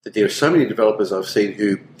that there are so many developers I've seen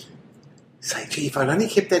who say, gee, if I'd only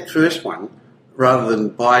kept that first one, rather than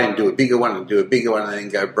buy and do a bigger one and do a bigger one and then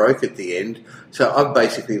go broke at the end. So I've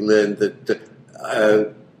basically learned that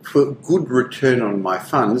for good return on my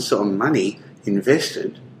funds, on money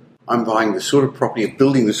invested, I'm buying the sort of property,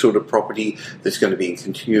 building the sort of property that's going to be in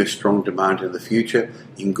continuous strong demand in the future,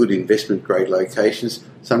 in good investment grade locations.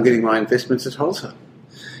 So I'm getting my investments at wholesale.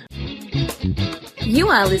 You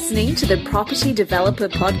are listening to the Property Developer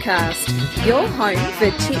Podcast, your home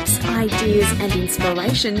for tips, ideas and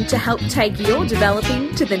inspiration to help take your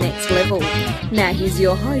developing to the next level. Now here's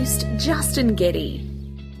your host, Justin Getty.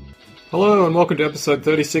 Hello and welcome to episode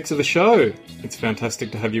 36 of the show. It's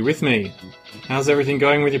fantastic to have you with me. How's everything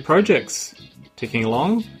going with your projects? Ticking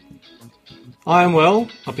along? I am well.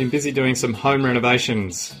 I've been busy doing some home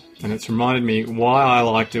renovations, and it's reminded me why I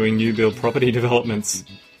like doing new build property developments.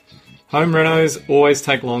 Home renos always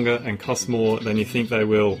take longer and cost more than you think they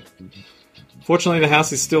will. Fortunately, the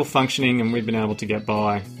house is still functioning and we've been able to get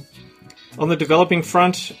by. On the developing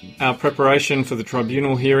front, our preparation for the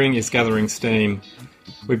tribunal hearing is gathering steam.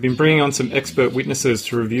 We've been bringing on some expert witnesses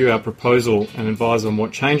to review our proposal and advise on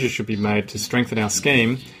what changes should be made to strengthen our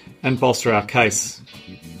scheme and bolster our case.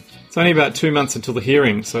 It's only about 2 months until the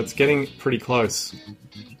hearing, so it's getting pretty close.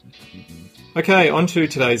 Okay, on to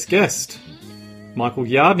today's guest. Michael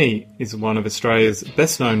Yardney is one of Australia's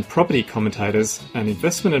best-known property commentators and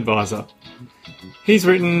investment advisor. He's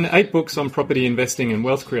written 8 books on property investing and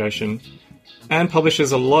wealth creation and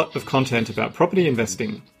publishes a lot of content about property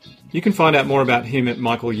investing. You can find out more about him at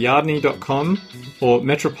michaelyardney.com or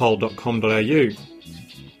metropole.com.au.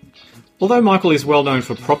 Although Michael is well known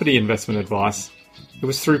for property investment advice, it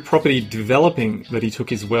was through property developing that he took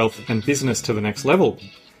his wealth and business to the next level.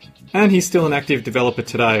 And he's still an active developer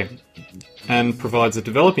today and provides a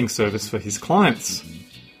developing service for his clients.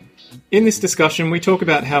 In this discussion, we talk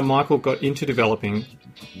about how Michael got into developing,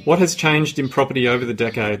 what has changed in property over the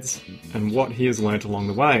decades, and what he has learnt along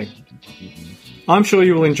the way. I'm sure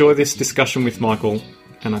you will enjoy this discussion with Michael,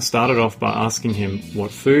 and I started off by asking him what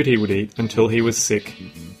food he would eat until he was sick.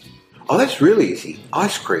 Oh, that's really easy.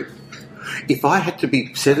 Ice cream. If I had to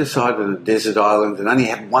be set aside on a desert island and only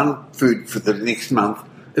have one food for the next month,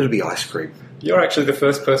 it'll be ice cream. You're actually the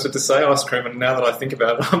first person to say ice cream, and now that I think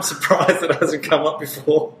about it, I'm surprised it hasn't come up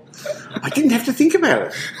before. I didn't have to think about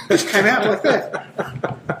it. It just came out like that.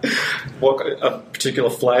 What, a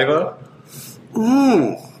particular flavour?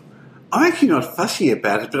 I'm actually not fussy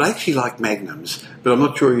about it, but I actually like Magnums. But I'm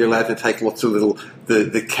not sure you're allowed to take lots of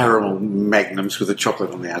the caramel Magnums with the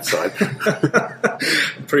chocolate on the outside.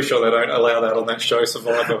 I'm pretty sure they don't allow that on that show,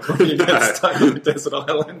 Survivor, when you get stuck on a desert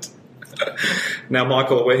island. Now,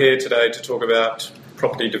 Michael, we're here today to talk about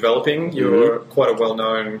property developing. You're quite a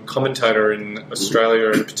well-known commentator in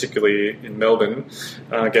Australia and particularly in Melbourne.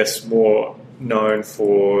 I guess more known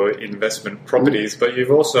for investment properties, but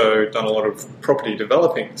you've also done a lot of property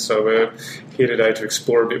developing. So we're here today to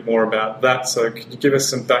explore a bit more about that. So could you give us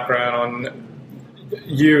some background on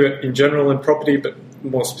you in general in property, but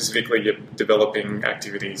more specifically your developing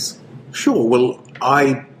activities? Sure. Well,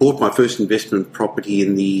 I bought my first investment property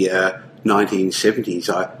in the 1970s.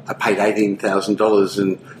 I paid $18,000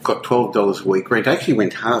 and got $12 a week rent. I actually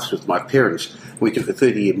went halves with my parents. We took a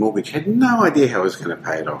 30-year mortgage. Had no idea how I was going to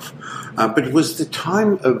pay it off. But it was the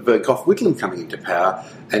time of Gough Whitlam coming into power,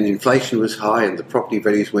 and inflation was high and the property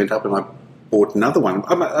values went up, and I bought another one.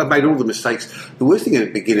 I made all the mistakes. The worst thing a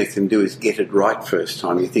beginner can do is get it right first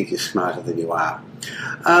time. You think you're smarter than you are.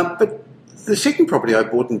 But the second property I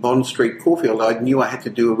bought in Bond Street, Caulfield, I knew I had to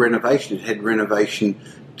do a renovation. It had renovation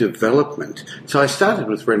development. So I started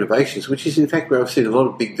with renovations, which is in fact where I've seen a lot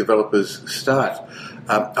of big developers start.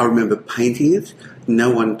 I remember painting it. No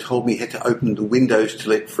one told me I had to open the windows to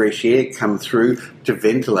let fresh air come through, to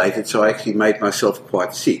ventilate it, so I actually made myself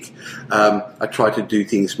quite sick. I tried to do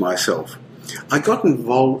things myself. I got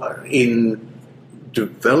involved in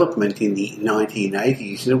development in the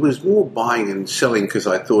 1980s, and it was more buying and selling because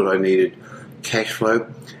I thought I needed cash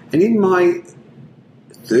flow. And in my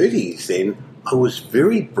 30s then, I was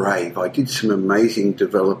very brave. I did some amazing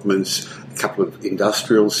developments, a couple of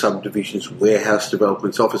industrial subdivisions, warehouse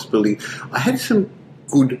developments, office building. I had some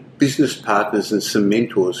good business partners and some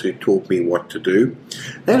mentors who taught me what to do.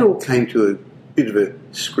 That all came to a bit of a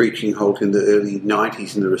screeching halt in the early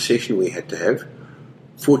 90s in the recession we had to have.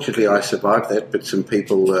 Fortunately, I survived that, but some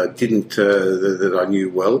people didn't that I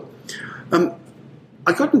knew well.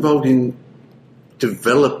 I got involved in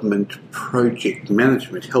development project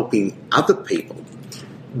management, helping other people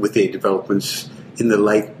with their developments in the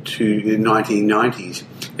late 1990s,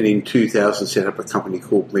 and in 2000 set up a company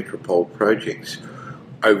called Metropole Projects.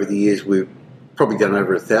 Over the years, we've probably done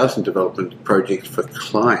over 1,000 development projects for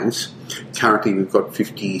clients. Currently, we've got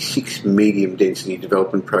 56 medium-density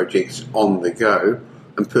development projects on the go.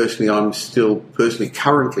 And personally, I'm still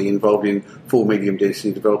currently involved in 4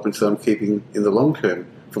 medium-density developments that I'm keeping in the long term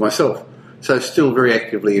for myself. So still very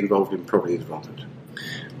actively involved in property development.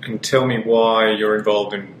 And tell me why you're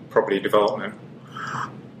involved in property development.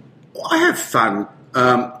 I have fun.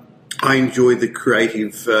 I enjoy the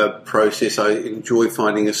creative process. I enjoy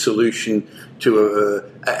finding a solution to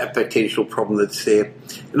a potential problem that's there.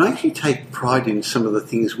 And I actually take pride in some of the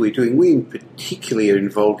things we're doing. We in particular are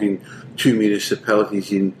involved in 2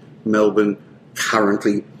 municipalities in Melbourne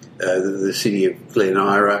currently, the city of Glen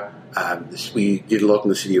Eira. We did a lot in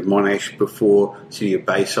the city of Monash before, city of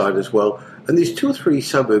Bayside as well. And there's 2 or 3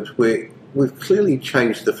 suburbs where we've clearly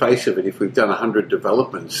changed the face of it if we've done 100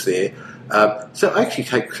 developments there. So I actually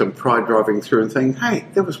take some pride driving through and thinking, hey,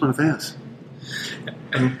 that was one of ours.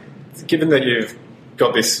 And given that you've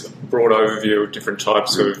got this broad overview of different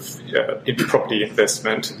types of property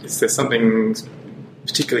investment, is there something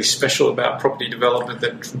particularly special about property development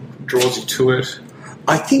that draws you to it?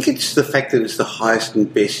 I think it's the fact that it's the highest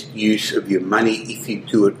and best use of your money if you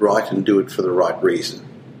do it right and do it for the right reason.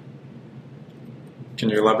 Can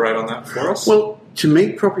you elaborate on that for us? Well, to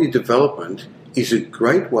me, property development is a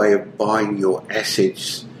great way of buying your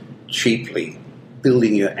assets cheaply,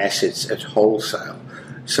 building your assets at wholesale.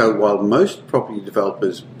 So while most property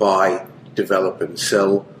developers buy, develop and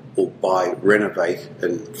sell, or buy, renovate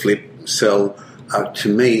and flip and sell, to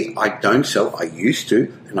me, I don't sell. I used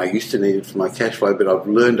to, and I used to need it for my cash flow, but I've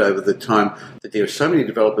learned over the time that there are so many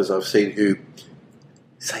developers I've seen who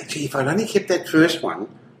say, gee, if I'd only kept that first one,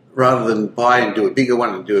 rather than buy and do a bigger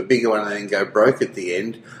one and do a bigger one and then go broke at the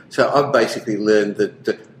end. So I've basically learned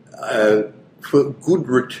that for good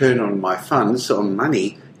return on my funds, on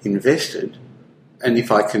money invested, and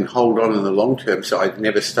if I can hold on in the long term so I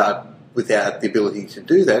never start without the ability to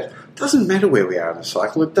do that, it doesn't matter where we are in the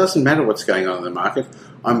cycle, it doesn't matter what's going on in the market.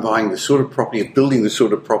 I'm buying the sort of property, building the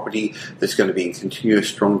sort of property that's going to be in continuous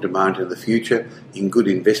strong demand in the future, in good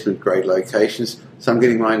investment grade locations, so I'm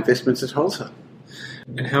getting my investments at wholesale.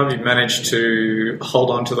 And how have you managed to hold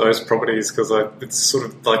on to those properties? Because it's sort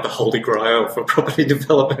of like the holy grail for property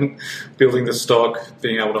development, building the stock,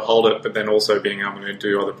 being able to hold it, but then also being able to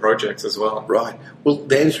do other projects as well. Right. Well,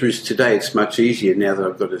 the answer is today it's much easier now that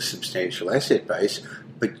I've got a substantial asset base,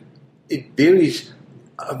 but it varies.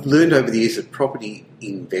 I've learned over the years that property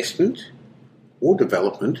investment or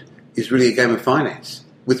development is really a game of finance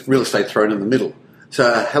with real estate thrown in the middle.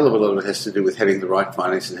 So a hell of a lot of it has to do with having the right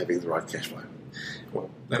finance and having the right cash flow. Well,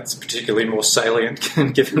 that's particularly more salient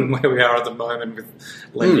given where we are at the moment with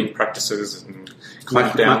lending practices and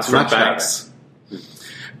clampdowns from banks.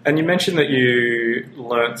 And you mentioned that you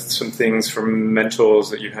learnt some things from mentors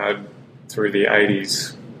that you had through the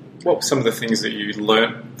 80s. What were some of the things that you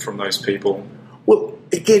learnt from those people? Well,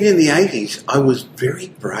 again, in the 80s, I was very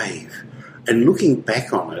brave. And looking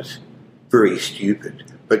back on it, very stupid.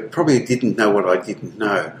 But probably didn't know what I didn't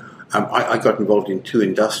know. I got involved in two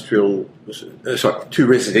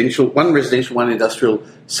residential, one industrial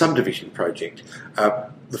subdivision project.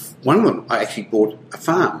 One of them, I actually bought a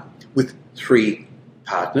farm with 3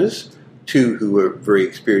 partners, 2 who were very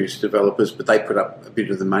experienced developers, but they put up a bit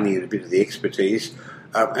of the money and a bit of the expertise.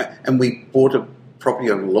 And we bought a property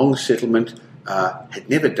on a long settlement, had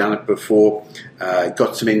never done it before,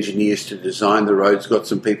 got some engineers to design the roads, got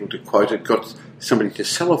some people to quote it, got somebody to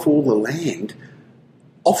sell off all the land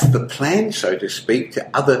off the plan, so to speak, to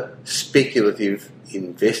other speculative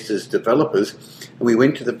investors, developers. And we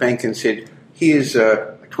went to the bank and said, here's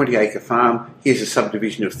a 20-acre farm, here's a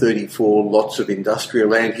subdivision of 34 lots of industrial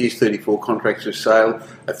land, here's 34 contracts of sale,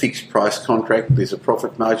 a fixed price contract, there's a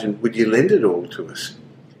profit margin, would you lend it all to us?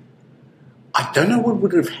 I don't know what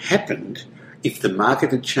would have happened if the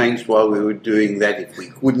market had changed while we were doing that, if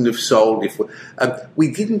we wouldn't have sold, we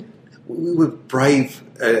were brave,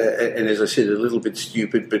 and as I said, a little bit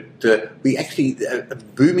stupid, but we actually, a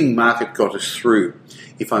booming market got us through.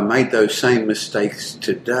 If I made those same mistakes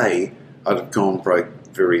today, I'd have gone broke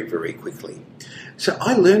very, very quickly. So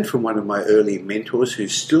I learned from one of my early mentors,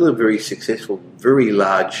 who's still a very successful, very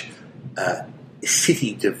large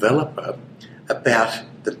city developer, about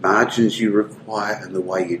the margins you require and the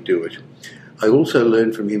way you do it. I also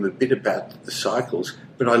learned from him a bit about the cycles,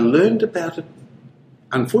 but I learned about it,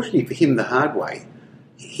 unfortunately for him, the hard way.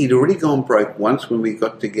 He'd already gone broke once when we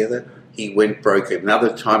got together. He went broke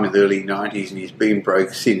another time in the early 90s, and he's been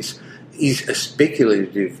broke since. He's a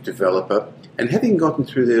speculative developer, and having gotten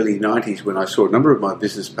through the early 90s when I saw a number of my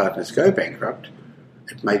business partners go bankrupt,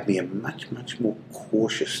 it made me a much, much more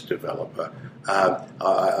cautious developer.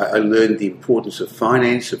 I learned the importance of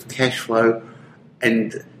finance, of cash flow,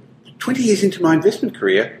 and 20 years into my investment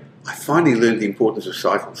career, I finally learned the importance of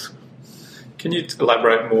cycles. Can you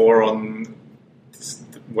elaborate more on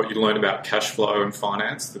what you learned about cash flow and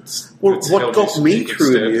finance? What got me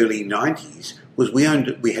through in the early 90s was we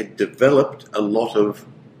had developed a lot of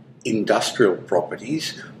industrial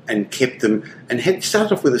properties and kept them, and had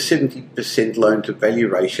started off with a 70% loan to value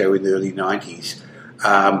ratio in the early 90s.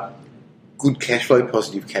 Good cash flow,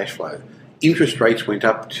 positive cash flow. Interest rates went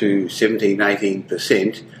up to 17,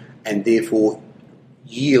 18%, and therefore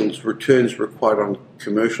yields, returns required on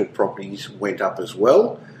commercial properties went up as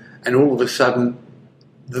well, and all of a sudden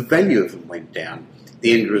the value of them went down.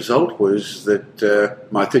 The end result was that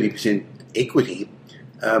my 30% equity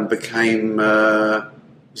became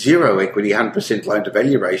zero equity, 100% loan to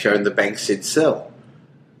value ratio, and the bank said sell.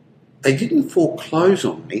 They didn't foreclose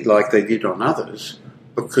on me like they did on others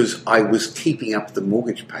because I was keeping up the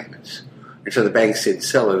mortgage payments. And so the bank said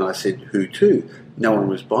sell, and I said who to? No one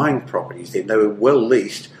was buying properties then. They were well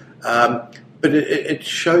leased. But it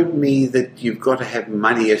showed me that you've got to have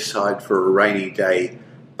money aside for a rainy day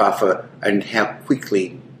buffer, and how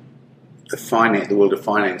quickly the world of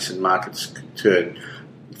finance and markets could turn.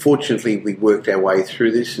 Fortunately, we worked our way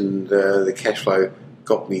through this, and the cash flow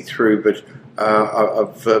got me through, but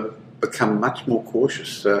I've become much more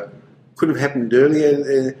cautious. Could have happened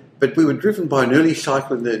earlier, but we were driven by an early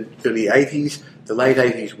cycle in the early 80s. The late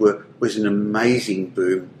 80s was an amazing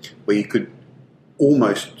boom where you could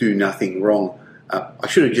almost do nothing wrong. I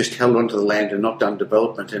should have just held on to the land and not done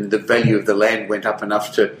development, and the value of the land went up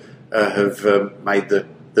enough to have made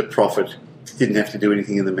the profit. Didn't have to do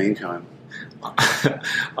anything in the meantime.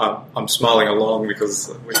 I'm smiling along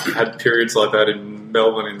because we've had periods like that in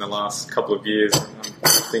Melbourne in the last couple of years.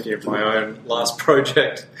 I'm thinking of my own last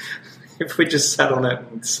project. If we just sat on it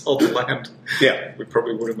and sold the land, we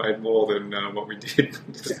probably would have made more than what we did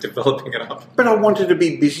just developing it up. But I wanted to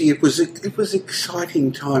be busy. It was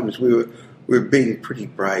exciting times. We were being pretty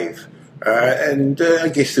brave. And I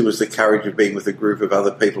guess there was the courage of being with a group of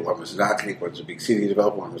other people. One was an architect, one was a big city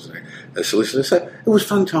developer, one was a solicitor. So it was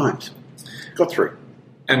fun times. Got through.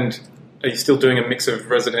 And are you still doing a mix of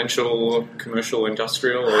residential, commercial,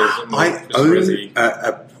 industrial? Or is it more I own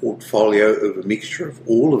a portfolio of a mixture of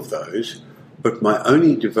all of those, but my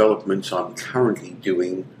only developments I'm currently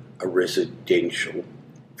doing are residential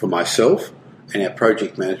for myself and our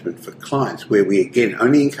project management for clients, where we again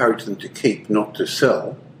only encourage them to keep, not to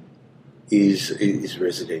sell, is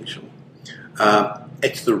residential.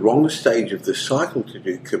 It's the wrong stage of the cycle to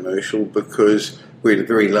do commercial because we're in a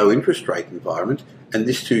very low interest rate environment, and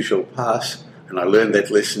this too shall pass. And I learned that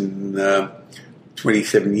lesson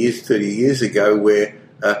 27 years, 30 years ago, where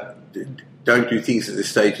don't do things at the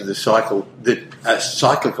stage of the cycle that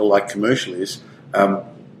cyclical like commercial is,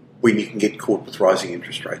 when you can get caught with rising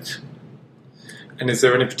interest rates. And is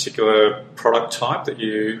there any particular product type that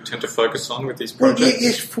you tend to focus on with these projects? Well,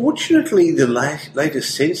 yes, fortunately the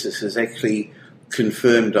latest census has actually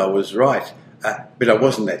confirmed I was right, but I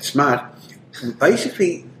wasn't that smart.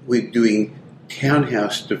 Basically, we're doing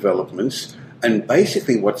townhouse developments and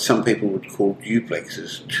basically what some people would call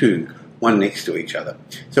duplexes, two, one next to each other.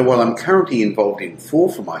 So while I'm currently involved in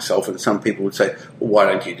 4 for myself, and some people would say, well, why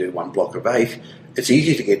don't you do one block of 8? It's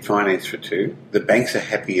easy to get finance for 2. The banks are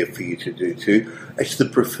happier for you to do 2. It's the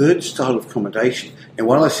preferred style of accommodation. And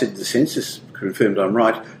while I said the census confirmed I'm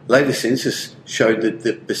right, later census showed that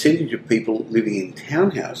the percentage of people living in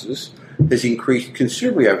townhouses has increased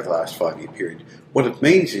considerably over the last 5-year period. What it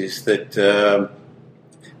means is that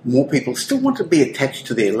more people still want to be attached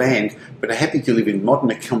to their land, but are happy to live in modern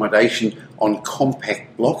accommodation on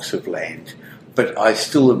compact blocks of land. But I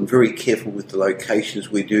still am very careful with the locations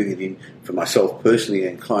we're doing it in for myself personally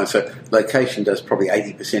and clients. So location does probably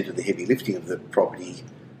 80% of the heavy lifting of the property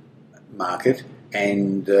market,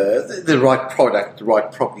 and the right product, the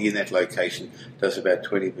right property in that location does about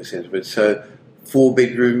 20% of it. So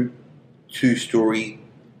 4-bedroom, 2-storey,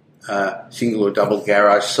 single or double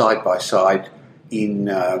garage side by side in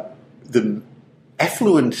the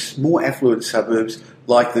more affluent suburbs,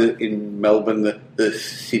 like in Melbourne, the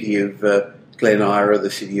city of Glen Eira,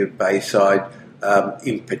 the city of Bayside,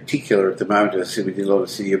 in particular at the moment. I said we did a lot of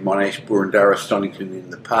the city of Monash, Boroondara, Stonington in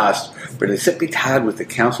the past, but it's a bit hard with the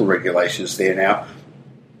council regulations there now.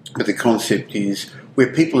 But the concept is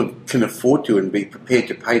where people can afford to and be prepared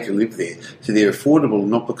to pay to live there. So they're affordable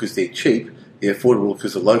not because they're cheap, they're affordable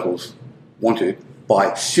because the locals want to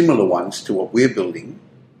buy similar ones to what we're building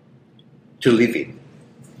to live in.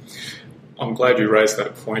 I'm glad you raised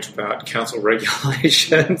that point about council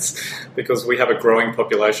regulations because we have a growing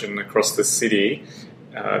population across the city.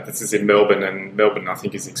 This is in Melbourne, and Melbourne, I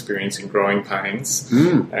think, is experiencing growing pains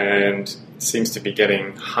and seems to be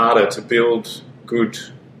getting harder to build good,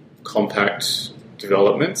 compact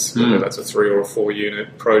developments, whether that's a 3 or a 4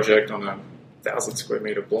 unit project on a 1,000 square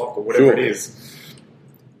metre block or whatever it is.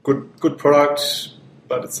 Good product,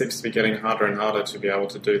 but it seems to be getting harder and harder to be able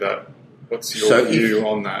to do that. What's your view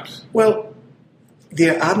on that? Well,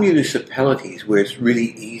 there are municipalities where it's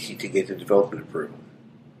really easy to get a development approval.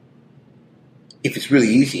 If it's really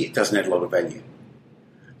easy, it doesn't add a lot of value.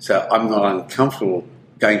 So I'm not uncomfortable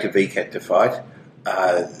going to VCAT to fight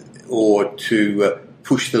or to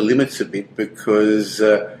push the limits a bit because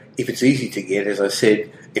if it's easy to get, as I said,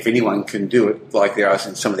 if anyone can do it, like there are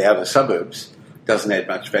in some of the outer suburbs, doesn't add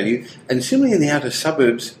much value. And similarly in the outer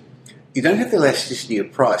suburbs, you don't have the elasticity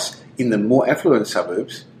of price. In the more affluent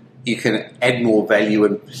suburbs, you can add more value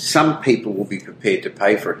and some people will be prepared to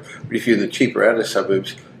pay for it. But if you're in the cheaper outer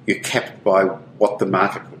suburbs, you're capped by what the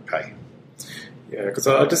market would pay. Yeah, because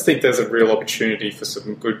I just think there's a real opportunity for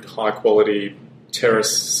some good high-quality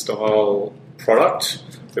terrace-style product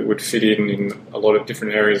that would fit in a lot of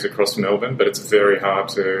different areas across Melbourne, but it's very hard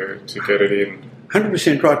to get it in.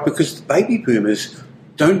 100% right, because the baby boomers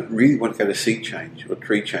don't really want to go to sea change or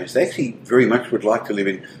tree change. They actually very much would like to live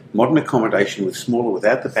in modern accommodation with smaller,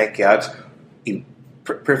 without the backyards, in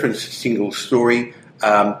preference single story.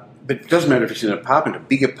 But it doesn't matter if it's an apartment, a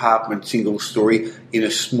big apartment, single story, in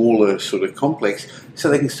a smaller sort of complex, so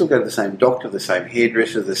they can still go to the same doctor, the same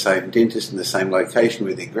hairdresser, the same dentist in the same location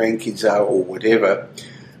where their grandkids are or whatever.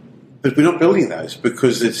 But we're not building those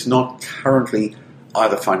because it's not currently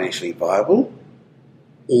either financially viable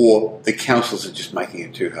or the councils are just making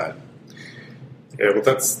it too hard. Yeah, well,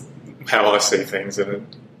 that's how I see things, and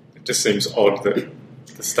it just seems odd that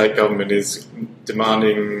the state government is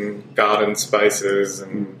demanding garden spaces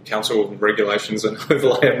and council regulations and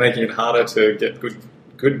overlay are making it harder to get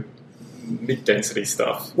good mid-density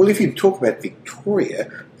stuff. Well, if you talk about Victoria,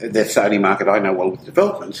 that's the only market I know well with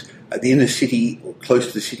developments. At the inner city or close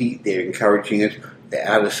to the city, they're encouraging it. The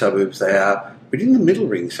outer suburbs, they are. But in the middle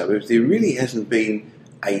ring suburbs, there really hasn't been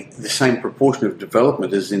the same proportion of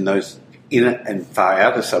development as in those inner and far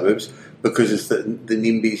outer suburbs, because it's the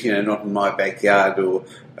NIMBYs, not in my backyard,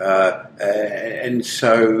 and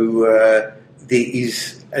so there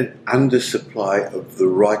is an undersupply of the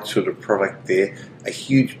right sort of product there, a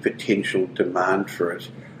huge potential demand for it,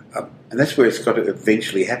 and that's where it's got to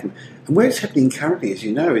eventually happen. And where it's happening currently, as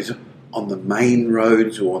you know, is on the main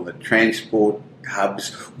roads or on the transport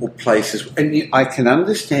hubs or places. And I can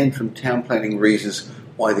understand from town planning reasons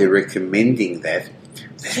why they're recommending that.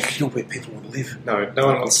 That's actually not where people want to live. No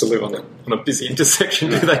one wants to live on a busy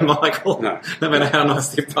intersection, do they, Michael? No. No matter how nice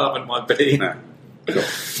the apartment might be. No.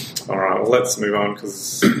 All right, well, let's move on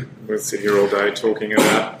because we'll sit here all day talking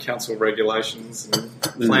about council regulations and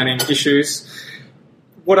planning issues.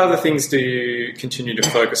 What other things do you continue to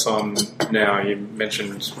focus on now? You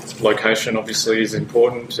mentioned location, obviously, is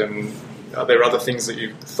important, and are there other things that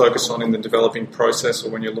you focus on in the developing process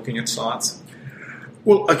or when you're looking at sites?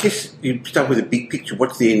 Well, I guess you start with a big picture.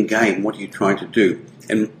 What's the end game? What are you trying to do?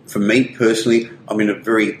 And for me personally, I'm in a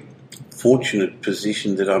very fortunate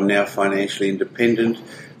position that I'm now financially independent.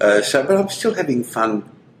 But I'm still having fun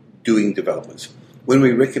doing developments. When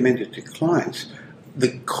we recommend it to clients,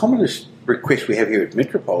 the commonest request we have here at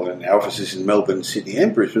Metropole and our offices in Melbourne, Sydney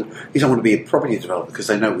and Brisbane is I want to be a property developer because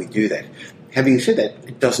they know we do that. Having said that,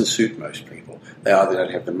 it doesn't suit most people. They either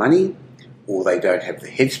don't have the money or they don't have the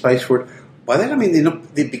headspace for it. By that I mean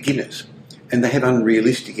they're beginners and they have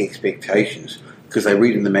unrealistic expectations because they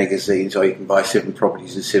read in the magazines, you can buy 7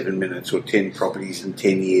 properties in 7 minutes or 10 properties in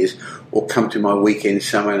 10 years or come to my weekend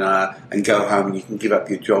seminar and go home and you can give up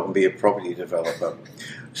your job and be a property developer.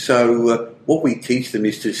 So what we teach them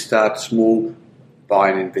is to start small, buy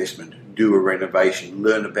an investment, do a renovation,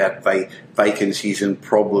 learn about vacancies and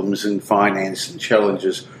problems and finance and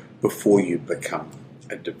challenges before you become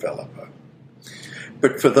a developer.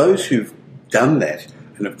 But for those who've done that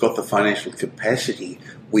and have got the financial capacity,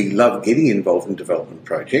 we love getting involved in development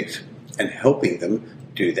projects and helping them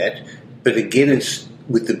do that. But again, it's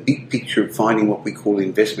with the big picture of finding what we call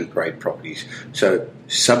investment grade properties. So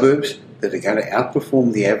suburbs that are going to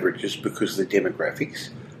outperform the averages because of the demographics.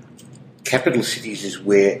 Capital cities is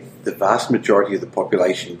where the vast majority of the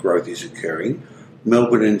population growth is occurring.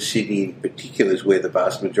 Melbourne and Sydney in particular is where the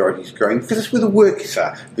vast majority is growing because it's where the workers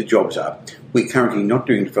are, the jobs are. We're currently not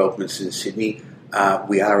doing developments in Sydney.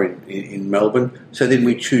 We are in Melbourne. So then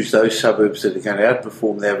we choose those suburbs that are going to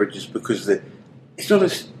outperform the averages because it's not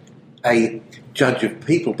a judge of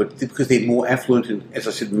people, but because they're more affluent and, as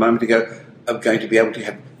I said a moment ago, are going to be able to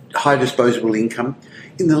have high disposable income.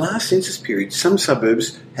 In the last census period, some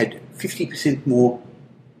suburbs had 50% more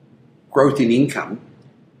growth in income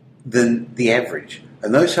than the average.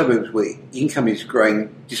 And those suburbs where income is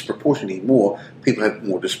growing disproportionately more, people have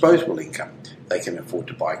more disposable income. They can afford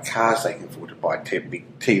to buy cars, they can afford to buy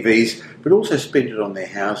big TVs, but also spend it on their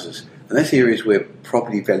houses. And that's areas where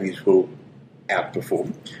property values will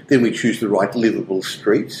outperform. Then we choose the right livable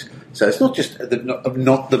streets. So it's not just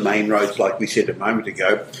not the main roads like we said a moment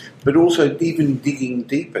ago, but also even digging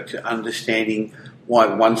deeper to understanding why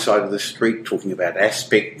one side of the street, talking about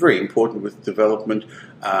aspect, very important with development,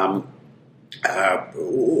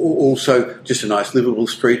 also just a nice livable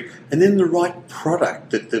street, and then the right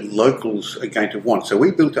product that the locals are going to want. So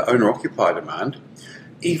we built to owner-occupier demand,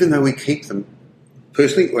 even though we keep them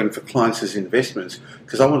personally and for clients as investments,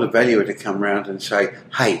 because I want a valuer to come around and say,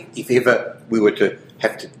 hey, if ever we were to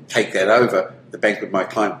have to take that over, the bank with my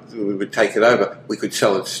client, we would take it over, we could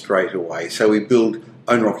sell it straight away. So we build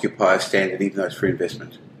owner-occupier standard, even though it's for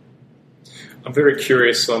investment. I'm very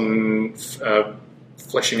curious on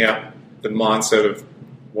fleshing out the mindset of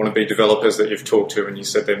wannabe developers that you've talked to, and you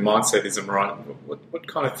said their mindset isn't right. What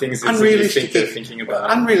kind of things is it you think they're thinking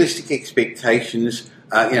about? Unrealistic expectations.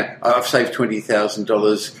 I've saved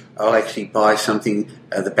 $20,000. I'll actually buy something.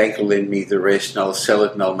 The bank will lend me the rest, and I'll sell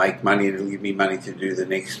it, and I'll make money, and it'll give me money to do the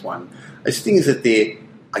next one. It's things that they're,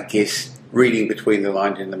 I guess, reading between the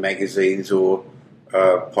lines in the magazines or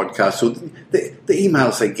podcasts, or the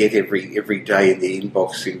emails they get every day in their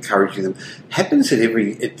inbox encouraging them. Happens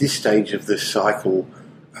at this stage of the cycle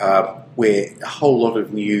where a whole lot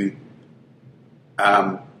of new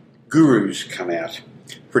gurus come out,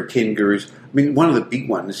 pretend gurus. I mean, one of the big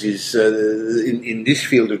ones is in this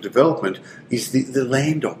field of development is the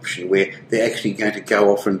land option, where they're actually going to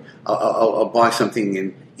go off and I'll buy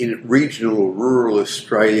something in regional or rural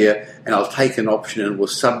Australia, and I'll take an option and we'll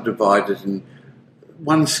subdivide it, and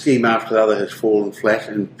one scheme after the other has fallen flat,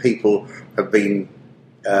 and people have been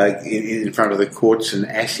in front of the courts and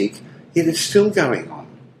ASIC, yet it's still going on.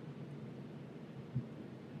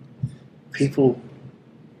 People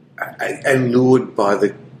are lured by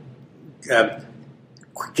the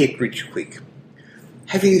get rich quick.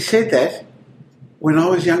 Having said that, when I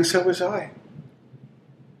was young, so was I.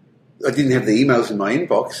 I didn't have the emails in my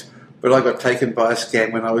inbox, but I got taken by a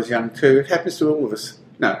scam when I was young too. It happens to all of us.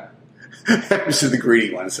 No. It happens to the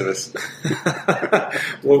greedy ones of us.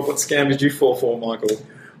 What scam did you fall for, Michael?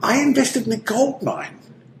 I invested in a gold mine.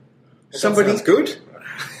 Sounds good.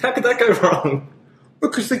 How could that go wrong?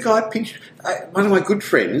 Because the guy pinched... one of my good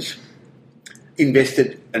friends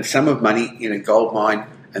invested a sum of money in a gold mine,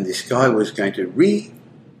 and this guy was going to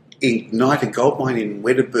reignite a gold mine in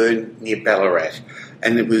Wedderburn near Ballarat.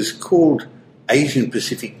 And it was called Asian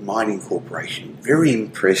Pacific Mining Corporation. Very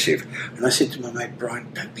impressive. And I said to my mate,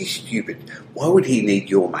 Brian, don't be stupid. Why would he need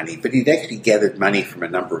your money? But he'd actually gathered money from a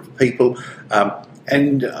number of people.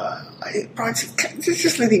 Brian said,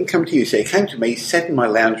 just let him come to you. So he came to me, sat in my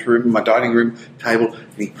lounge room, my dining room table,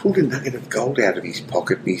 and he pulled a nugget of gold out of his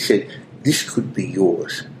pocket and he said, this could be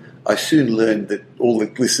yours. I soon learned that all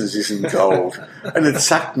that glistens isn't gold. And it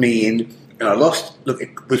sucked me in, and I lost, look,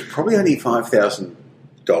 it was probably only $5,000,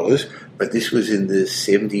 but this was in the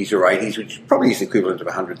 70s or 80s, which probably is the equivalent of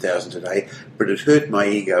 $100,000 today, but it hurt my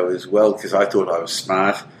ego as well because I thought I was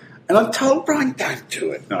smart. And I told Brian, don't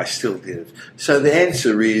do it, and I still did it. So the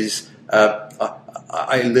answer is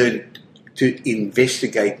I learned to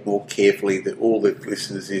investigate more carefully that all that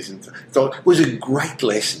glistens isn't. So it was a great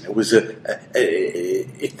lesson. It was, at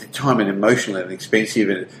the time, an emotional and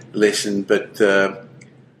expensive lesson, but I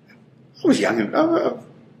was young and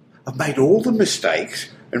I've made all the mistakes.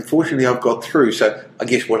 Unfortunately, I've got through. So I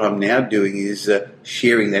guess what I'm now doing is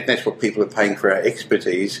sharing that. That's what people are paying for, our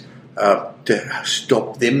expertise, to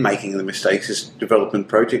stop them making the mistakes as development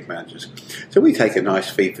project managers. So we take a nice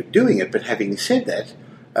fee for doing it. But having said that,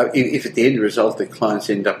 if at the end result the clients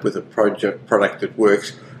end up with a product that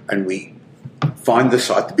works and we find the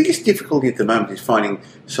site, the biggest difficulty at the moment is finding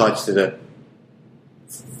sites that are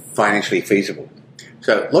financially feasible.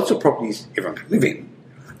 So lots of properties everyone can live in.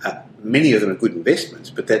 Many of them are good investments,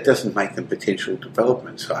 but that doesn't make them potential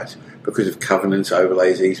development sites because of covenants,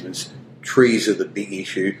 overlays, easements. Trees are the big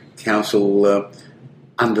issue. Council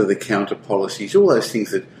under-the-counter policies, all those things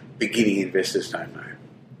that beginning investors don't know.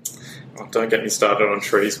 Oh, don't get me started on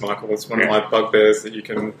trees, Michael. It's one of my bugbears that you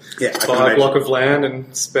can buy a block of land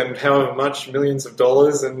and spend however much, millions of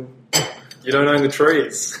dollars, and you don't own the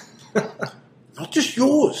trees. Not just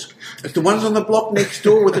yours. It's the ones on the block next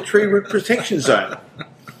door with the tree root protection zone.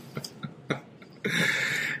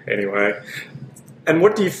 Anyway, and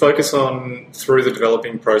what do you focus on through the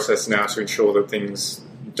developing process now to ensure that things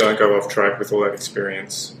don't go off track with all that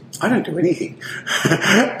experience? I don't do anything.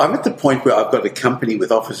 I'm at the point where I've got a company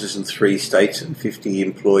with offices in 3 states and 50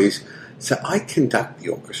 employees, so I conduct the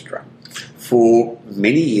orchestra. For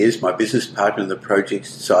many years, my business partner on the project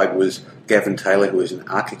side was Gavin Taylor, who was an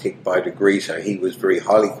architect by degree, so he was very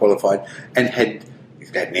highly qualified and had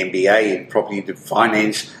an MBA in property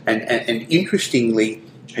finance, and interestingly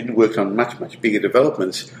had worked on much, much bigger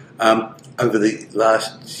developments. Over the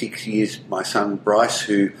last 6 years, my son Bryce,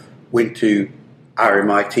 who went to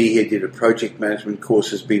RMIT, he did a project management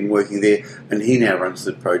course, has been working there, and he now runs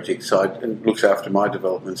the project side and looks after my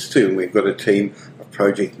developments too. And we've got a team of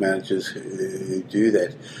project managers who do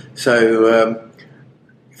that. So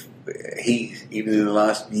he, even in the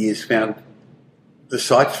last years, found the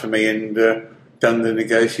sites for me and done the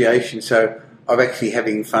negotiation. So I'm actually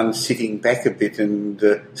having fun sitting back a bit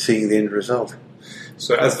and seeing the end result.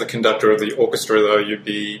 So as the conductor of the orchestra, though, you'd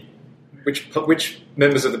be... Which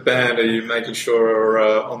members of the band are you making sure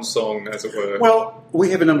are on song, as it were? Well,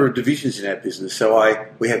 we have a number of divisions in our business. So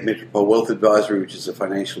we have Metropole Wealth Advisory, which is a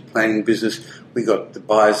financial planning business. We got the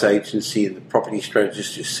buyer's agency and the property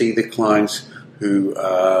strategist who see the clients, who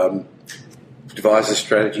devise a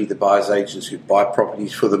strategy, the buyer's agents who buy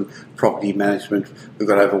properties for them, property management. We've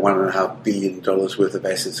got over $1.5 billion worth of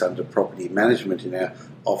assets under property management in our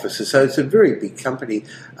offices. So it's a very big company.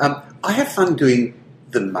 I have fun doing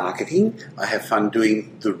the marketing. I have fun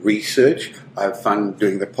doing the research. I have fun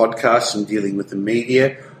doing the podcasts and dealing with the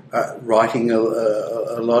media, writing a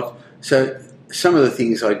lot. So some of the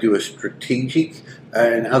things I do are strategic,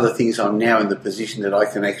 and other things I'm now in the position that I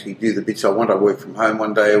can actually do the bits I want. I work from home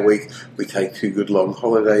 1 day a week. We take 2 good long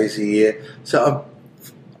holidays a year. So I've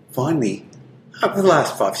finally, over the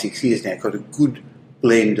last 5-6 years now, got a good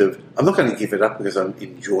blend of, I'm not going to give it up because I'm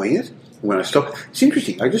enjoying it. When I stop, it's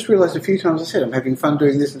interesting. I just realised a few times I said I'm having fun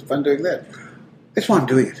doing this and fun doing that. That's why I'm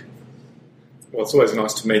doing it. Well, it's always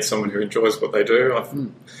nice to meet someone who enjoys what they do. I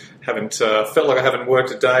haven't felt like I haven't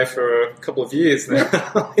worked a day for a couple of years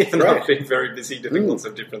now, even though I've been very busy doing lots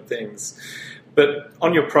of different things. But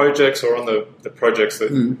on your projects or on the projects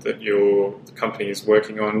that your company is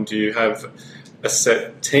working on, do you have a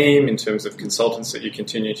set team in terms of consultants that you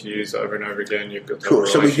continue to use over and over again? You've got sure.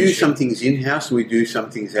 So we do some things in-house and we do some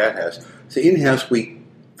things out-house. So in-house we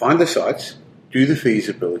find the sites, do the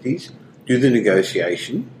feasibilities, do the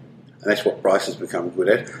negotiation, and that's what Bryce has become good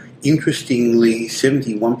at. Interestingly,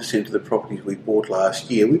 71% of the properties we bought last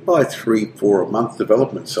year, we buy 3-4 a month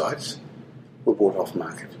development sites, were bought off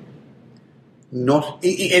market. And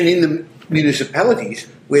in the municipalities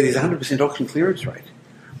where there's 100% auction clearance rate.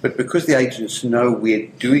 But because the agents know we're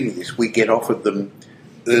doing this, we get offered them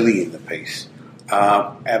early in the piece.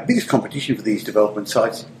 Our biggest competition for these development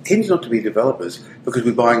sites tends not to be developers because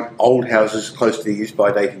we're buying old houses close to the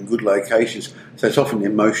use-by date in good locations. So it's often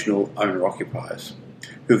emotional owner-occupiers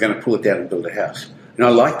who are going to pull it down and build a house. And I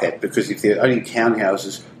like that because if there are only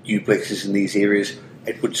townhouses, duplexes in these areas,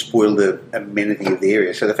 it would spoil the amenity of the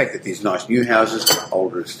area. So the fact that there's nice new houses,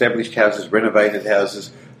 older established houses, renovated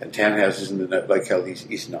houses, and townhouses in the localities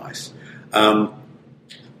is nice.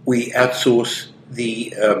 We outsource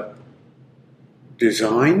the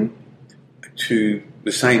design to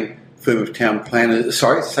the same firm of town planners,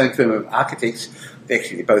 same firm of architects.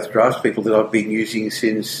 Actually, they're both draftspeople that I've been using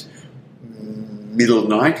since middle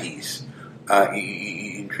 90s.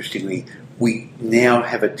 Interestingly, we now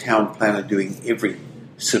have a town planner doing every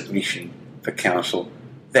submission for council.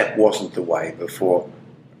 That wasn't the way before.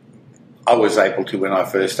 I was able to, when I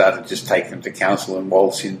first started, just take them to council and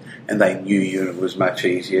waltz in, and they knew you, and it was much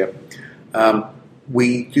easier.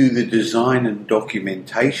 We do the design and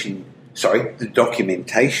documentation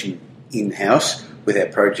in-house with our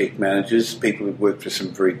project managers, people who've worked for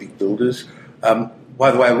some very big builders.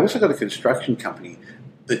 By the way, I've also got a construction company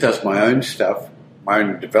that does my own stuff, my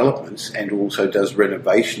own developments, and also does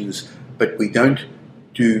renovations, but we don't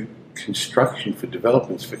do construction for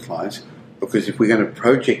developments for clients, because if we're going to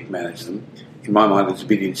project manage them, in my mind it's a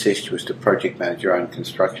bit incestuous to project manage your own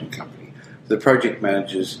construction company. The project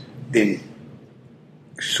managers then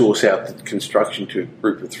source out the construction to a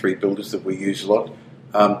group of 3 builders that we use a lot,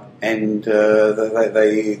 and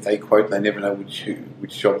they quote, they never know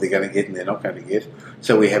which job they're going to get and they're not going to get.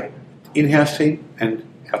 So we have in-house team and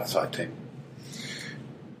outside team.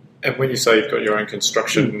 And when you say you've got your own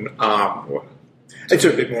construction arm, it's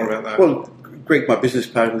a bit more about that. Well, Greg, my business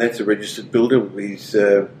partner, that's a registered builder. He's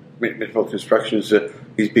Metropole Constructions.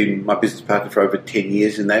 He's been my business partner for over 10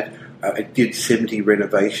 years in that. I did 70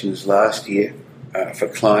 renovations last year for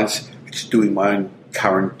clients. It's doing my own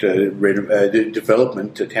current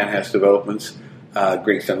development, townhouse developments.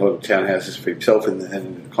 Greg's done a lot of townhouses for himself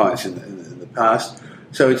and clients in the past.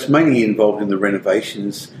 So it's mainly involved in the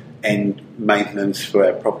renovations and maintenance for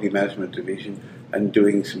our property management division and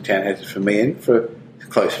doing some townhouses for me and for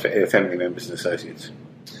close family members and associates.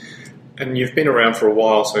 And you've been around for a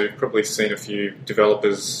while, so you've probably seen a few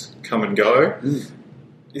developers come and go.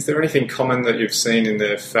 Is there anything common that you've seen in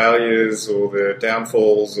their failures or their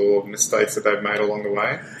downfalls or mistakes that they've made along the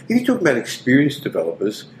way? If you talk about experienced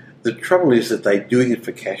developers, the trouble is that they're doing it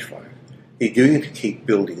for cash flow. They're doing it to keep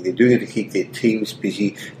building. They're doing it to keep their teams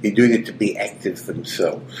busy. They're doing it to be active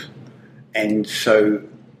themselves. And so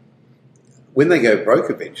when they go broke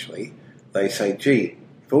eventually, they say, gee,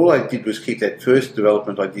 if all I did was keep that first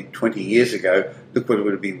development I did 20 years ago, look what it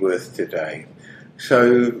would be worth today.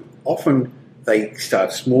 So often they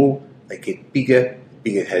start small, they get bigger.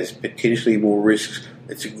 Bigger has potentially more risks.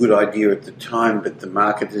 It's a good idea at the time, but the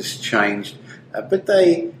market has changed. But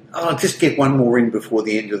I'll just get one more in before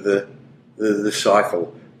the end of the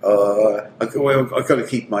cycle. I've got to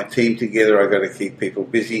keep my team together. I've got to keep people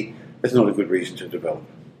busy. That's not a good reason to develop.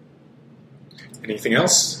 Anything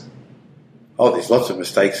else? Oh, there's lots of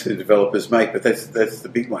mistakes that developers make, but that's the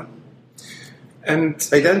big one. And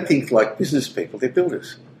they don't think like business people; they're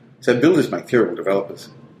builders. So builders make terrible developers.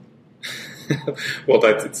 Well,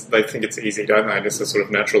 they think it's easy, don't they? It's a sort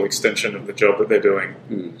of natural extension of the job that they're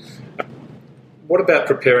doing. What about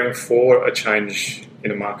preparing for a change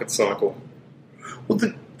in a market cycle? Well,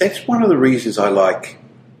 that's one of the reasons I like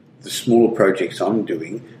the smaller projects I'm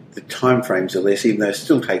doing. The timeframes are less, even though it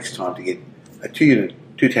still takes time to get a two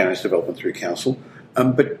townhouse development through council.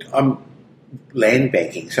 But I'm land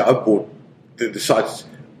banking, so I bought the sites.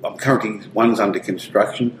 I'm currently, one's under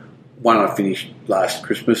construction. One I finished last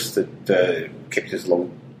Christmas that kept as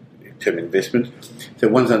long-term investment. So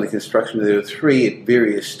one's under construction. There are 3 at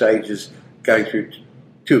various stages going through.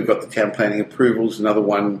 2 have got the town planning approvals. Another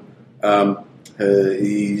one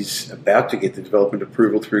is about to get the development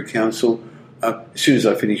approval through council. As soon as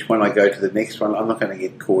I finish one, I go to the next one. I'm not going to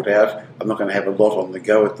get caught out. I'm not going to have a lot on the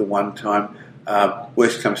go at the one time.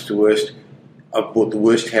 Worst comes to worst, I've bought the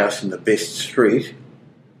worst house in the best street,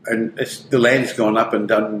 and the land's gone up and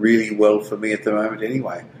done really well for me at the moment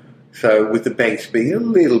anyway. So with the banks being a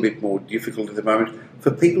little bit more difficult at the moment,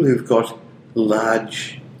 for people who've got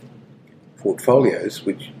large portfolios,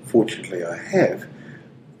 which fortunately I have,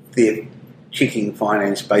 they're checking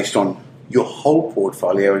finance based on your whole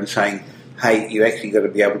portfolio and saying, hey, you actually got to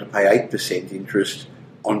be able to pay 8% interest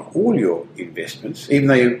on all your investments, even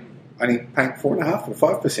though you're only paying 4.5%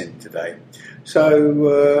 or 5% today.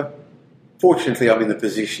 So fortunately, I'm in the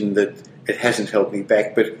position that it hasn't held me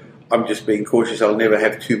back, but I'm just being cautious. I'll never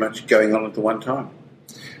have too much going on at the one time.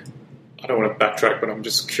 I don't want to backtrack, but I'm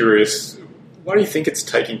just curious. Why do you think it's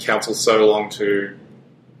taking council so long to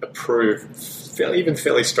approve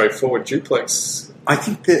fairly straightforward duplex? I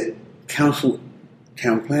think that council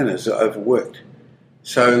town planners are overworked.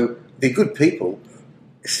 So they're good people.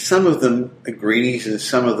 Some of them are greenies and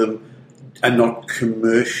some of them are not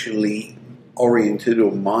commercially oriented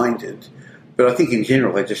or minded. But I think in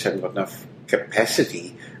general they just haven't got enough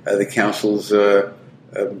capacity. The councils are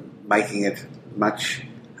making it much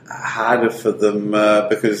harder for them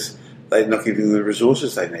because they're not giving them the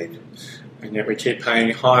resources they need. And yet we keep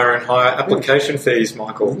paying higher and higher application fees,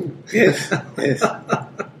 Michael. Yes, yes.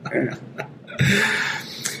 Yeah.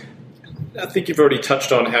 I think you've already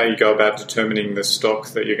touched on how you go about determining the stock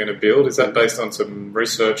that you're going to build. Is that based on some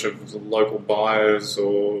research of the local buyers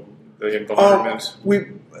or the environment?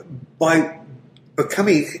 By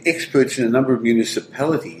becoming experts in a number of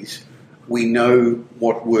municipalities, we know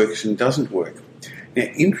what works and doesn't work. Now,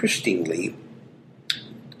 interestingly,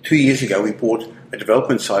 2 years ago we bought a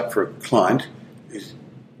development site for a client who's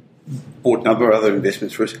bought a number of other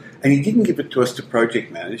investments for us, and he didn't give it to us to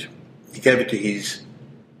project manage. He gave it to his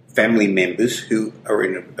family members who are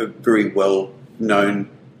in a very well-known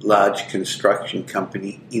large construction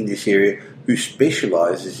company in this area who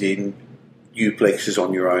specialises in duplexes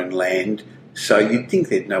on your own land. So you'd think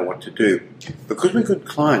they'd know what to do. Because we're good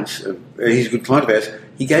clients, he's a good client of ours,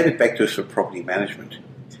 he gave it back to us for property management.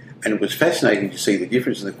 And it was fascinating to see the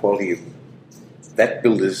difference in the quality of that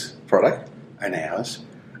builder's product and ours,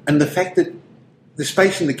 and the fact that the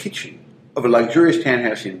space in the kitchen of a luxurious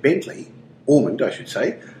townhouse in Bentley, Ormond I should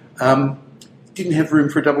say, didn't have room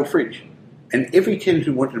for a double fridge. And every tenant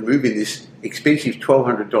who wanted to move in this expensive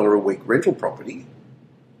 $1,200 a week rental property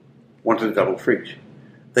wanted a double fridge.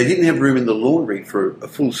 They didn't have room in the laundry for a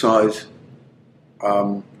full-size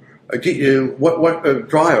dryer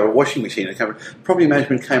or washing machine. Property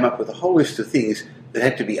management came up with a whole list of things that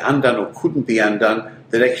had to be undone or couldn't be undone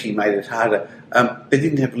that actually made it harder. They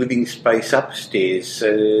didn't have living space upstairs,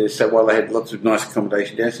 so while they had lots of nice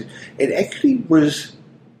accommodation downstairs, it actually was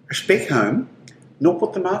a spec home, not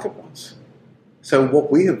what the market wants. So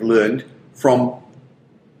what we have learned from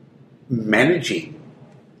managing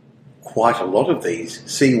quite a lot of these,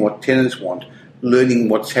 seeing what tenants want, learning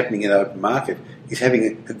what's happening in the open market, is having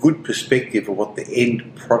a good perspective of what the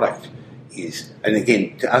end product is. And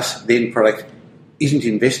again, to us, the end product isn't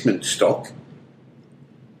investment stock,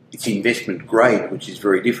 it's investment grade, which is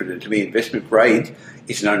very different. And to me, investment grade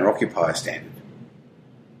is an owner-occupier standard.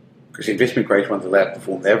 Because investment grade is one that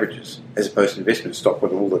outperform the averages, as opposed to investment stock,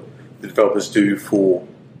 what all the developers do for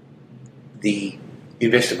the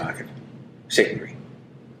investor market, secondary.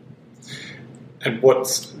 And what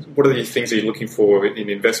are the things that you're looking for in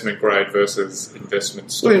investment grade versus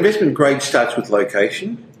investment stock? Well, investment grade starts with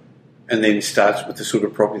location, and then starts with the sort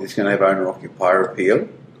of property that's going to have owner-occupier appeal,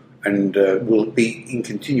 and will be in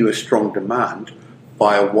continuous strong demand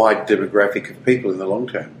by a wide demographic of people in the long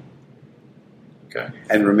term. Okay.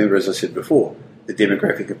 And remember, as I said before, the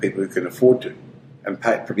demographic of people who can afford to and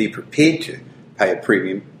be prepared to pay a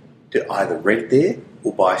premium to either rent there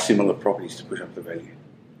or buy similar properties to push up the value.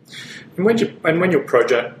 And when you're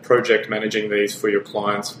project managing these for your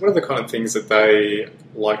clients, what are the kind of things that they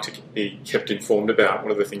like to be kept informed about?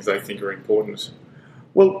 What are the things they think are important?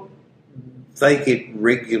 Well, they get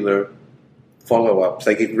regular follow-ups,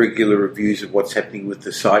 they get regular reviews of what's happening with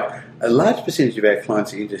the site. A large percentage of our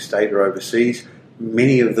clients are interstate or overseas.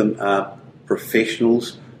 Many of them are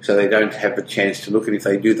professionals, so they don't have a chance to look, and if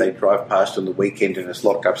they do, they drive past on the weekend and it's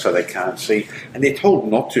locked up so they can't see. And they're told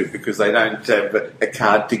not to because they don't have a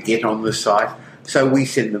card to get on the site. So we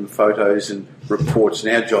send them photos and reports,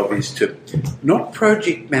 and our job is to not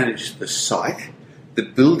project manage the site. The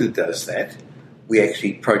builder does that. We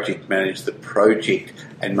actually project manage the project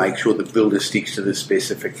and make sure the builder sticks to the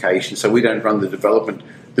specification. So we don't run the development,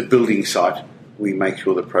 the building site. We make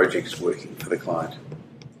sure the project's working for the client.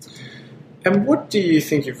 And what do you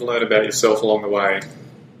think you've learned about yourself along the way?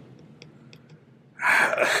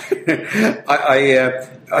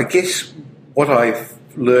 I guess what I've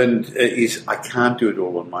learned is I can't do it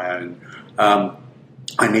all on my own.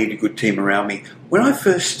 I need a good team around me. When I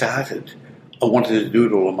first started, I wanted to do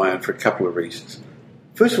it all on my own for a couple of reasons.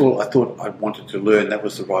 First of all, I thought I wanted to learn that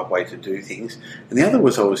was the right way to do things. And the other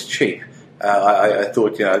was I was cheap. I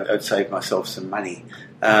thought I'd save myself some money.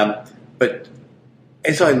 But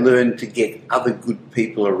as I learned to get other good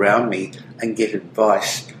people around me and get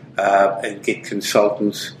advice and get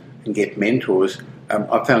consultants and get mentors,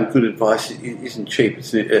 I found good advice isn't cheap,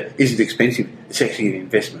 isn't expensive, it's actually an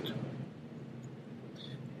investment.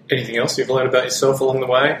 Anything else you've learned about yourself along the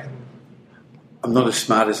way? I'm not as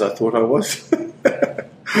smart as I thought I was.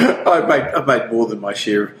 I've made more than my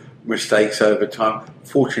share of mistakes over time.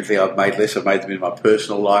 Fortunately, I've made less. I've made them in my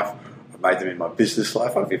personal life. I've made them in my business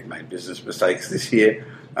life. I've even made business mistakes this year.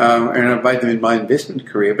 And I've made them in my investment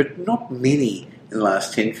career, but not many in the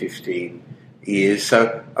last 10, 15 years.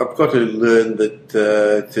 So I've got to learn that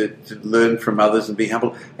to learn from others and be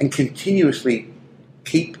humble and continuously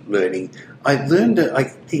keep learning. I learned, I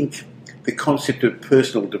think, the concept of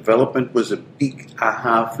personal development was a big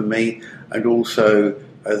aha for me, and also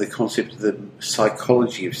the concept of the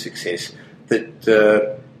psychology of success, that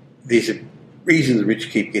there's a reason the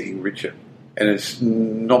rich keep getting richer, and it's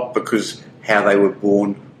not because how they were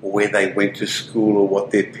born or where they went to school or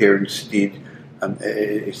what their parents did.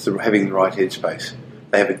 It's having the right headspace.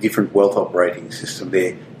 They have a different wealth operating system.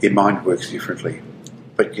 Their mind works differently.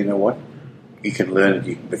 But you know what? You can learn it,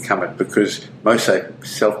 you can become it, because most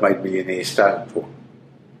self-made millionaires started poor.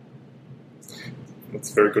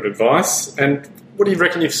 That's very good advice. And what do you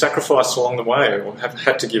reckon you've sacrificed along the way or have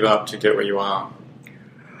had to give up to get where you are?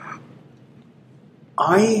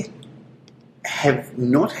 I have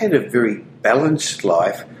not had a very balanced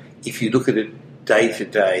life if you look at it day to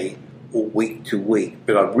day or week to week,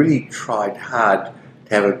 but I've really tried hard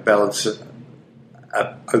to have a balance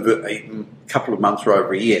over a couple of months or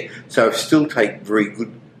over a year. So I still take very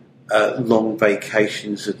good long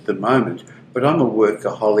vacations at the moment, but I'm a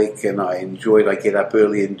workaholic and I enjoy it. I get up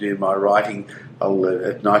early and do my writing. I'll,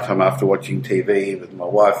 at night time after watching TV with my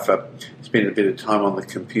wife, spend a bit of time on the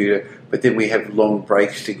computer, but then we have long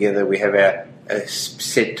breaks together. We have our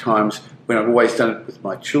set times when I've always done it with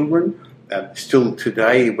my children. Still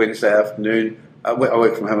today, Wednesday afternoon, I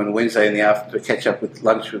work from home on a Wednesday in the afternoon to catch up with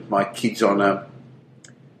lunch with my kids on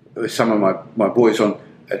some of my boys on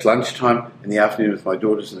at lunchtime, in the afternoon with my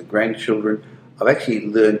daughters and the grandchildren. I've actually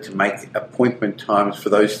learned to make appointment times for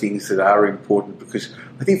those things that are important, because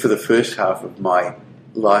I think for the first half of my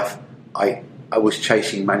life I I was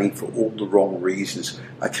chasing money for all the wrong reasons.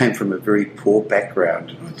 I came from a very poor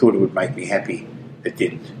background. I thought it would make me happy. It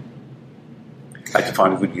didn't. I had to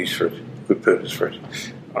find a good use for it, good purpose for it.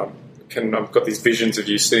 I've got these visions of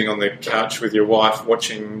you sitting on the couch with your wife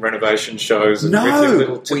watching renovation shows. And No, with your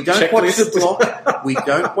little we don't checklist. watch the block. We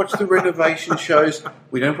don't watch the renovation shows.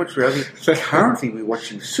 We don't watch reality. Currently, we're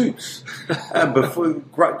watching Suits. Before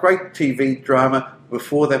great TV drama.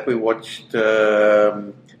 Before that, we watched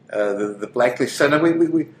the Blacklist. So no,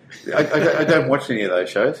 I don't watch any of those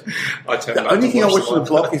shows. The only thing I watch on the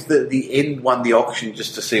block is the end won the auction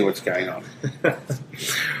just to see what's going on.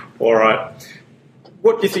 All right.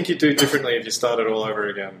 What do you think you'd do differently if you started all over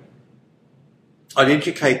again? I'd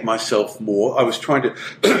educate myself more. I was trying to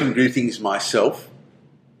do things myself,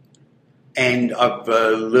 and I've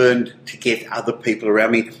learned to get other people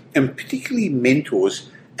around me, and particularly mentors,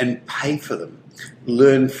 and pay for them.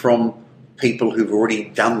 Learn from people who've already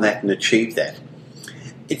done that and achieved that.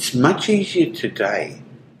 It's much easier today.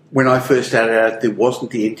 When I first started out, there wasn't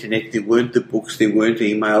the internet, there weren't the books, there weren't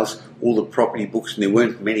emails, all the property books, and there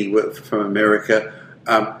weren't many from America.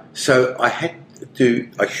 So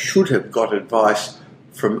I should have got advice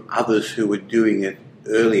from others who were doing it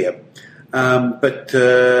earlier. But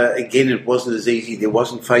again, it wasn't as easy. There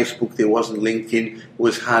wasn't Facebook, there wasn't LinkedIn. It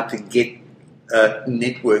was hard to get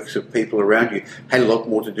networks of people around you. Had a lot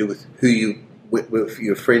more to do with who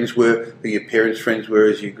your friends were, who your parents' friends were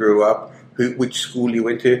as you grew up, which school you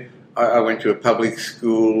went to. I went to a public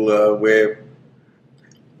school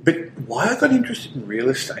But why I got interested in real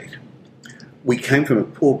estate, we came from a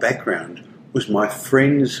poor background, was my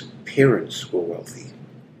friends' parents were wealthy.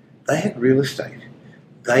 They had real estate.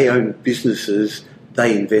 They owned businesses.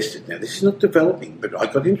 They invested. Now, this is not developing, but I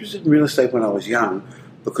got interested in real estate when I was young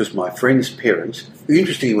because my friends' parents, who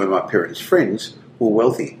interestingly were my parents' friends, were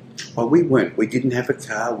wealthy. Well, we weren't. We didn't have a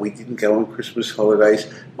car. We didn't go on Christmas holidays.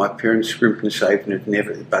 My parents scrimped and saved and had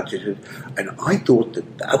never budgeted. And I thought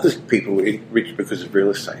that the other people were rich because of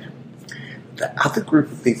real estate. The other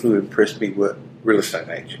group of people who impressed me were real estate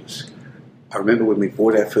agents. I remember when we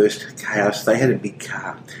bought our first house, they had a big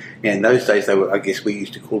car. Now, in those days, they were, I guess we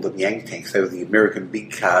used to call them Yank Tanks. They were the American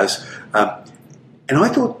big cars. And I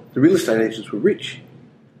thought the real estate agents were rich.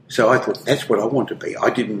 So I thought, that's what I want to be. I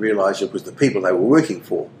didn't realise it was the people they were working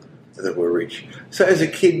for that were rich. So as a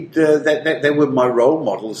kid, they were my role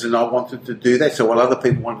models, and I wanted to do that. So while other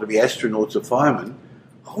people wanted to be astronauts or firemen,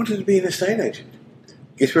 I wanted to be an estate agent.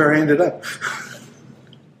 Guess where I ended up?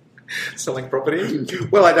 Selling property?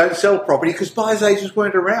 Well, I don't sell property because buyers agents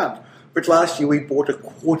weren't around. But last year we bought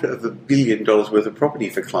 $250 million worth of property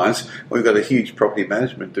for clients. We've got a huge property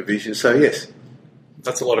management division, so yes.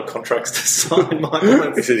 That's a lot of contracts to sign,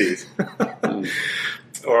 Michael. Yes, it is.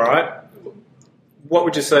 All right. What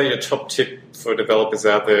would you say your top tip for developers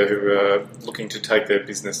out there who are looking to take their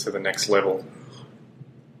business to the next level?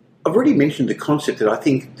 I've already mentioned the concept that I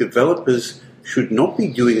think developers should not be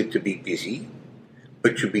doing it to be busy,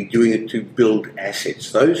 but should be doing it to build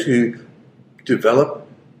assets. Those who develop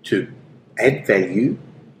to add value,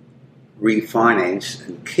 refinance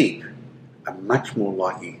and keep are much more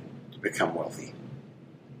likely to become wealthy.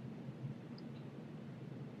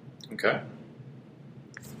 Okay.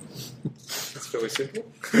 That's fairly simple.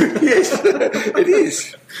 Yes, it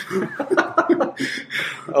is.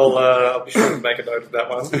 I'll be sure to make a note of that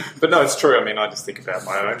one. But no, it's true. I mean, I just think about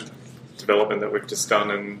my own development that we've just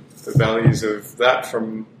done and the values of that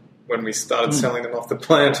from when we started selling them off the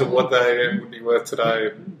plan to what they would be worth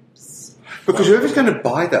today. Because whoever's going to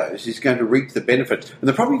buy those is going to reap the benefit. And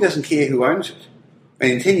the property doesn't care who owns it.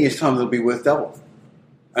 And in 10 years' time, it'll be worth double.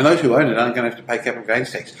 And those who own it aren't going to have to pay capital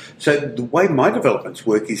gains tax. So the way my developments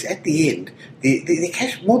work is at the end, they're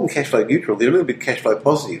more than cash flow neutral. They're a little bit cash flow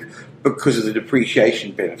positive because of the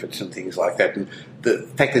depreciation benefits and things like that. And the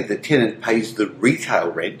fact that the tenant pays the retail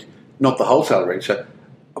rent, not the wholesale rent. So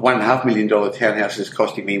a $1.5 million townhouse is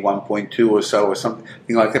costing me 1.2 or so or something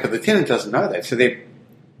like that. But the tenant doesn't know that. So they're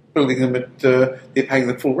building them at, they're paying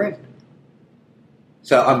the full rent.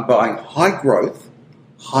 So I'm buying high growth,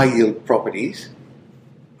 high yield properties.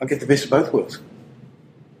 I get the best of both worlds.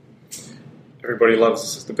 Everybody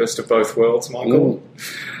loves the best of both worlds, Michael.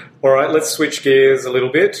 All right, let's switch gears a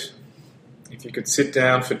little bit. If you could sit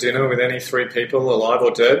down for dinner with any three people, alive or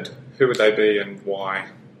dead, who would they be and why?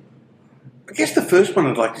 I guess the first one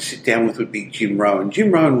I'd like to sit down with would be Jim Rohn.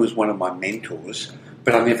 Jim Rohn was one of my mentors,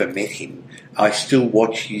 but I never met him. I still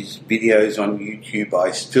watch his videos on YouTube. I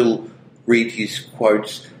still read his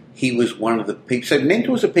quotes. He was one of the people. So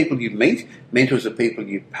mentors are people you meet, mentors are people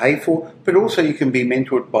you pay for, but also you can be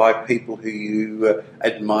mentored by people who you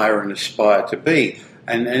admire and aspire to be.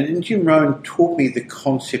 And Jim Rohn taught me the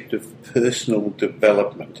concept of personal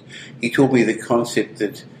development. He taught me the concept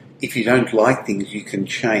that if you don't like things, you can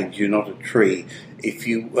change. You're not a tree. If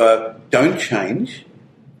you don't change,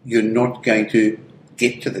 you're not going to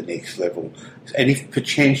get to the next level. And if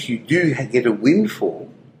perchance you do get a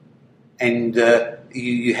windfall and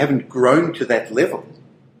you haven't grown to that level,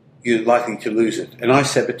 you're likely to lose it. And I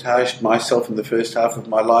sabotaged myself in the first half of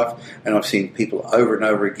my life, and I've seen people over and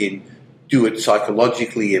over again do it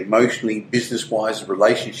psychologically, emotionally, business-wise,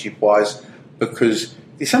 relationship-wise, because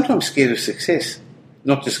they're sometimes scared of success,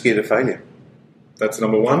 not just scared of failure. That's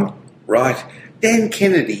number one. Right. Dan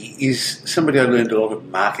Kennedy is somebody I learned a lot of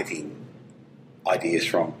marketing ideas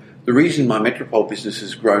from. The reason my Metropole business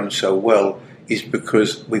has grown so well is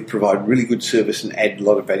because we provide really good service and add a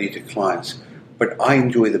lot of value to clients. But I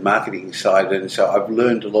enjoy the marketing side, and so I've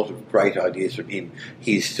learned a lot of great ideas from him.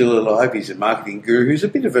 He's still alive. He's a marketing guru who's a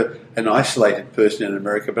bit of an isolated person in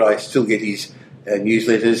America, but I still get his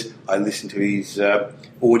newsletters. I listen to his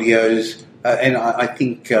audios, and I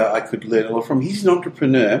think I could learn a lot from him. He's an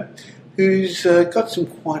entrepreneur who's got some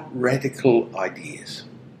quite radical ideas.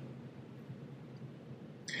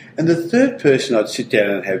 And the third person I'd sit down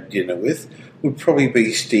and have dinner with would probably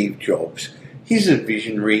be Steve Jobs. He's a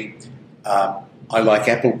visionary. I like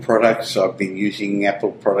Apple products. I've been using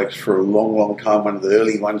Apple products for a long, long time. One of the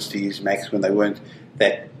early ones to use Macs when they weren't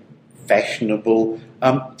that fashionable.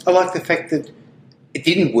 I like the fact that it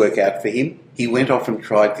didn't work out for him. He went off and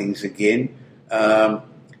tried things again.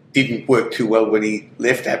 Didn't work too well when he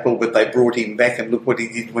left Apple, but they brought him back, and look what he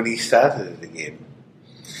did when he started it again.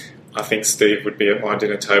 I think Steve would be at my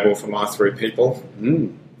dinner table for my three people.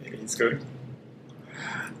 He's good.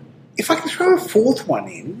 If I could throw a fourth one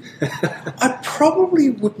in, I probably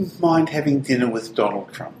wouldn't mind having dinner with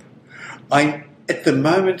Donald Trump. At the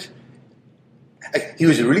moment, he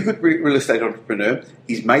was a really good real estate entrepreneur.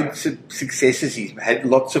 He's made some successes. He's had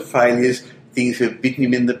lots of failures. Things have bitten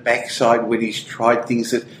him in the backside when he's tried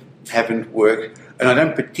things that haven't worked. And I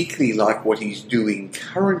don't particularly like what he's doing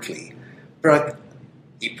currently. But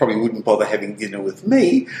he probably wouldn't bother having dinner with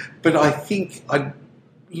me. But I think I'd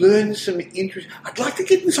learn some interest. I'd like to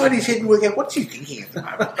get inside his head and work out what's he thinking at the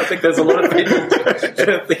moment. I think there's a lot of people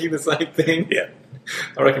thinking the same thing. Yeah.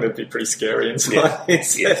 I reckon it'd be pretty scary inside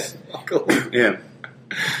his head, Michael. Yeah.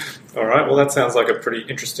 All right, well, that sounds like a pretty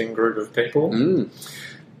interesting group of people.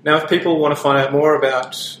 Now, if people want to find out more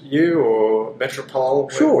about you or Metropole,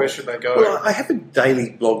 where should they go? Well, I have a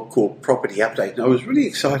daily blog called Property Update, and I was really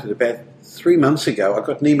excited about 3 months ago. I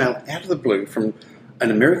got an email out of the blue from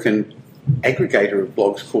an American aggregator of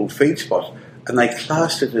blogs called FeedSpot, and they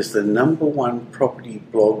classed it as the #1 property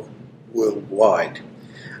blog worldwide.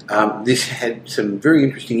 This had some very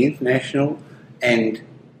interesting international and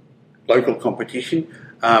local competition,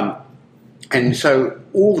 and so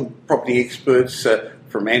all the property experts,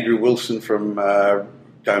 from Andrew Wilson from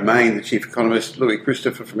Domain, the chief economist, Louis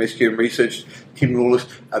Christopher from SQM Research, Tim Lawless,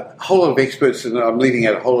 a whole lot of experts, and I'm leaving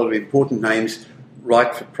out a whole lot of important names,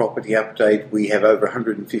 write for Property Update. We have over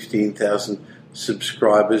 115,000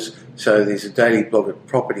 subscribers, so there's a daily blog at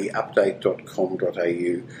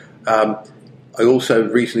propertyupdate.com.au. I also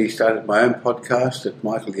recently started my own podcast at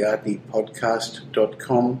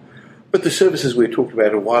michaelyardneypodcast.com. But the services we talked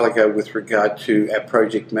about a while ago with regard to our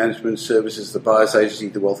project management services, the buyer's agency,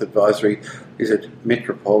 the wealth advisory, is at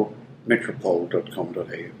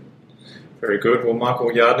metropole.com.au. Very good. Well,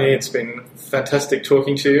 Michael Yardney, it's been fantastic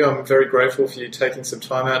talking to you. I'm very grateful for you taking some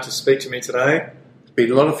time out to speak to me today. It's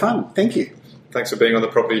been a lot of fun. Thank you. Thanks for being on the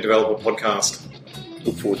Property Developer Podcast.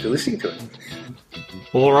 Look forward to listening to it.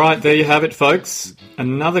 All right, there you have it, folks.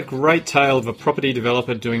 Another great tale of a property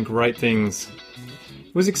developer doing great things.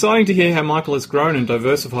 It was exciting to hear how Michael has grown and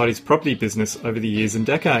diversified his property business over the years and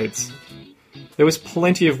decades. There was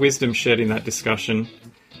plenty of wisdom shared in that discussion,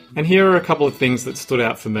 and here are a couple of things that stood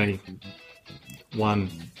out for me. 1.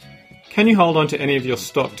 Can you hold on to any of your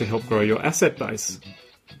stock to help grow your asset base?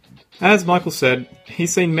 As Michael said,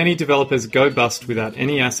 he's seen many developers go bust without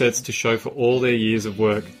any assets to show for all their years of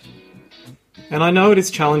work. And I know it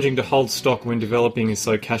is challenging to hold stock when developing is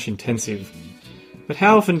so cash intensive. But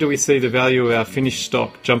how often do we see the value of our finished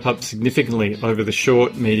stock jump up significantly over the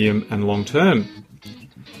short, medium and long term?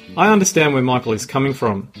 I understand where Michael is coming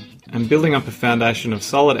from, and building up a foundation of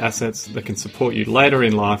solid assets that can support you later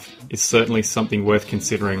in life is certainly something worth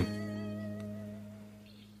considering.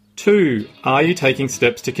 2. Are you taking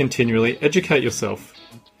steps to continually educate yourself?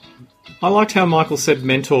 I liked how Michael said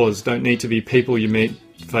mentors don't need to be people you meet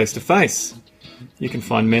face to face. You can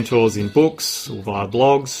find mentors in books, or via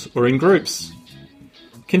blogs, or in groups.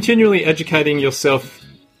 Continually educating yourself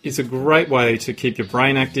is a great way to keep your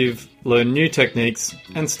brain active, learn new techniques,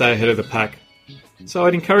 and stay ahead of the pack. So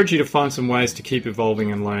I'd encourage you to find some ways to keep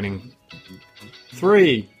evolving and learning.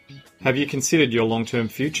 3. Have you considered your long-term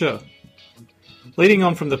future? Leading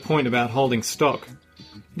on from the point about holding stock,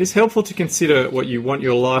 it is helpful to consider what you want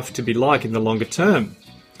your life to be like in the longer term,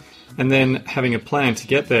 and then having a plan to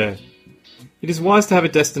get there. It is wise to have a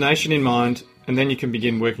destination in mind, and then you can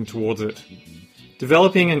begin working towards it.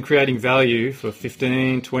 Developing and creating value for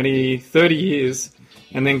 15, 20, 30 years,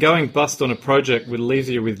 and then going bust on a project that leaves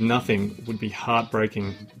you with nothing would be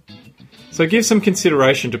heartbreaking. So give some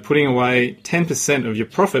consideration to putting away 10% of your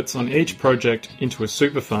profits on each project into a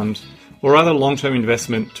super fund or other long-term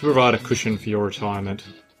investment to provide a cushion for your retirement.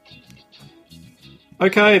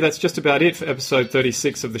 Okay, that's just about it for episode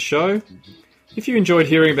 36 of the show. If you enjoyed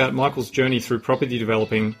hearing about Michael's journey through property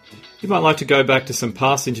developing, you might like to go back to some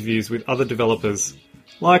past interviews with other developers,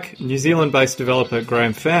 like New Zealand-based developer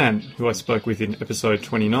Graham Phan, who I spoke with in episode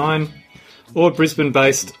 29, or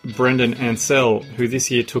Brisbane-based Brendan Ansell, who this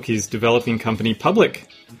year took his developing company public.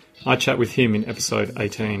 I chat with him in episode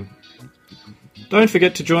 18. Don't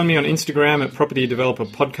forget to join me on Instagram at Property Developer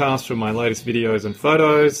Podcast for my latest videos and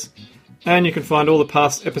photos. And you can find all the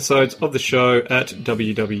past episodes of the show at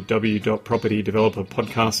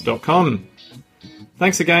www.propertydeveloperpodcast.com.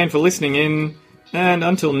 Thanks again for listening in, and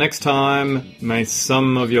until next time, may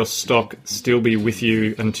some of your stock still be with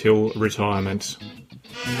you until retirement.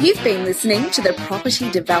 You've been listening to the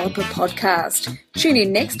Property Developer Podcast. Tune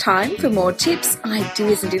in next time for more tips,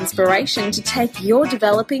 ideas and inspiration to take your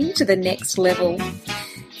developing to the next level.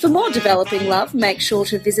 For more developing love, make sure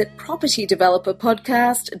to visit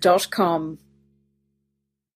propertydeveloperpodcast.com.